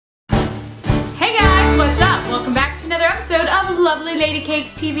Lovely Lady Cakes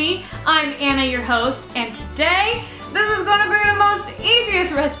TV. I'm Anna, your host, and today this is going to be the most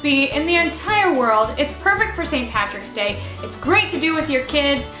easiest recipe in the entire world. It's perfect for St. Patrick's Day. It's great to do with your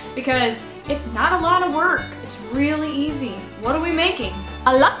kids because it's not a lot of work. It's really easy. What are we making?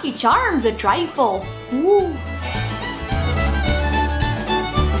 A Lucky Charms, a trifle. Ooh.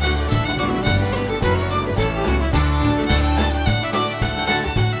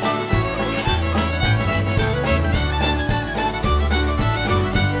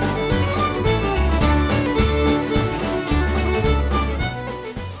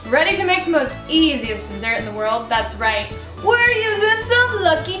 Ready to make the most easiest dessert in the world? That's right. We're using some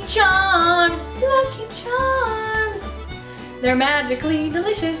Lucky Charms. Lucky Charms. They're magically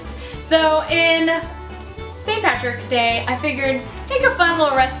delicious. So in St. Patrick's Day, I figured make a fun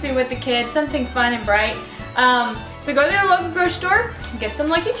little recipe with the kids, something fun and bright. So go to the local grocery store, get some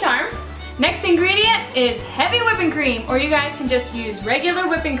Lucky Charms. Next ingredient is heavy whipping cream, or you guys can just use regular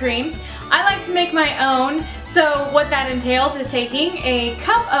whipping cream. I like to make my own, so what that entails is taking a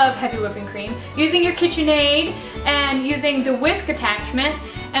cup of heavy whipping cream, using your KitchenAid, and using the whisk attachment,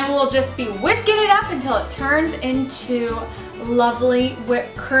 and we'll just be whisking it up until it turns into lovely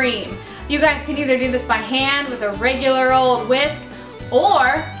whipped cream. You guys can either do this by hand with a regular old whisk,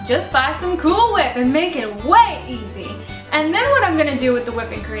 or just buy some Cool Whip and make it way easy. And then what I'm gonna do with the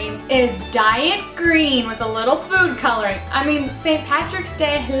whipping cream is dye it green with a little food coloring. I mean, St. Patrick's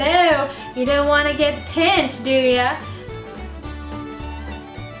Day, hello. You don't wanna get pinched, do ya?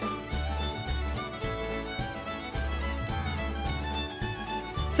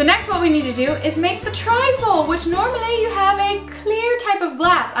 So next what we need to do is make the trifle, which normally you have a clear type of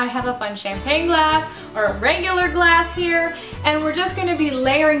glass. I have a fun champagne glass or a regular glass here, and we're just gonna be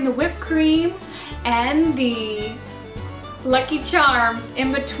layering the whipped cream and the Lucky Charms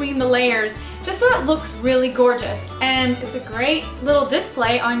in between the layers, just so it looks really gorgeous. And it's a great little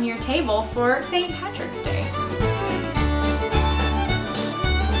display on your table for St. Patrick's Day.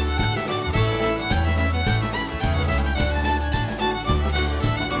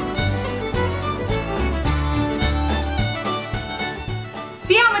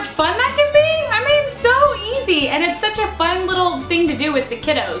 See how much fun that can be? I mean, so easy, and it's such a fun little thing to do with the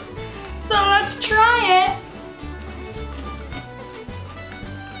kiddos. So let's try it.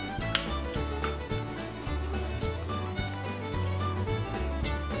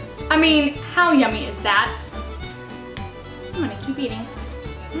 I mean, how yummy is that? I'm gonna keep eating.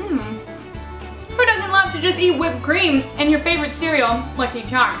 Who doesn't love to just eat whipped cream and your favorite cereal, Lucky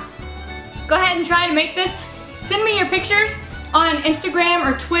Charms? Go ahead and try to make this. Send me your pictures on Instagram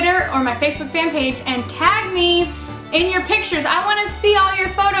or Twitter or my Facebook fan page and tag me in your pictures. I wanna see all your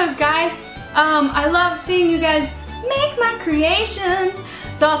photos, guys. I love seeing you guys make my creations.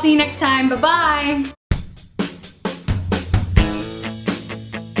 So I'll see you next time, bye-bye.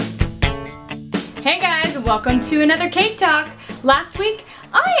 Hey guys, welcome to another Cake Talk. Last week,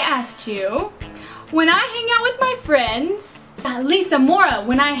 I asked you, when I hang out with my friends, Lisa Mora,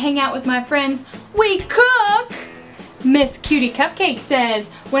 when I hang out with my friends, we cook. Miss Cutie Cupcake says,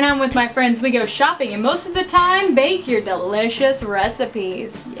 when I'm with my friends, we go shopping, and most of the time, bake your delicious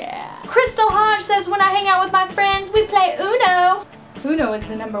recipes. Yeah. Crystal Hodge says, when I hang out with my friends, we play Uno. Uno is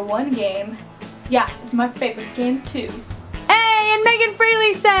the #1 game. Yeah, it's my favorite game too. And Megan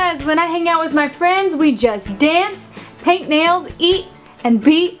Freely says, when I hang out with my friends, we just dance, paint nails, eat, and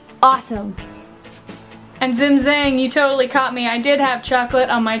be awesome. And Zim Zang, you totally caught me. I did have chocolate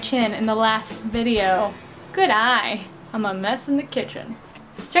on my chin in the last video. Good eye. I'm a mess in the kitchen.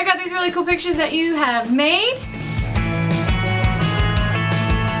 Check out these really cool pictures that you have made.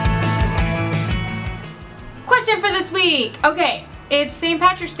 Question for this week. Okay. It's St.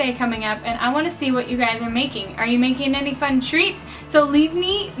 Patrick's Day coming up, and I want to see what you guys are making. Are you making any fun treats? So leave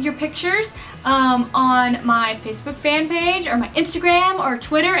me your pictures on my Facebook fan page or my Instagram or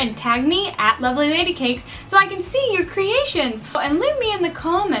Twitter and tag me at lovelyladycakes so I can see your creations. And leave me in the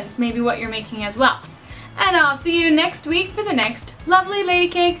comments maybe what you're making as well. And I'll see you next week for the next Lovely Lady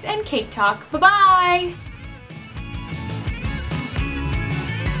Cakes and Cake Talk. Bye-bye!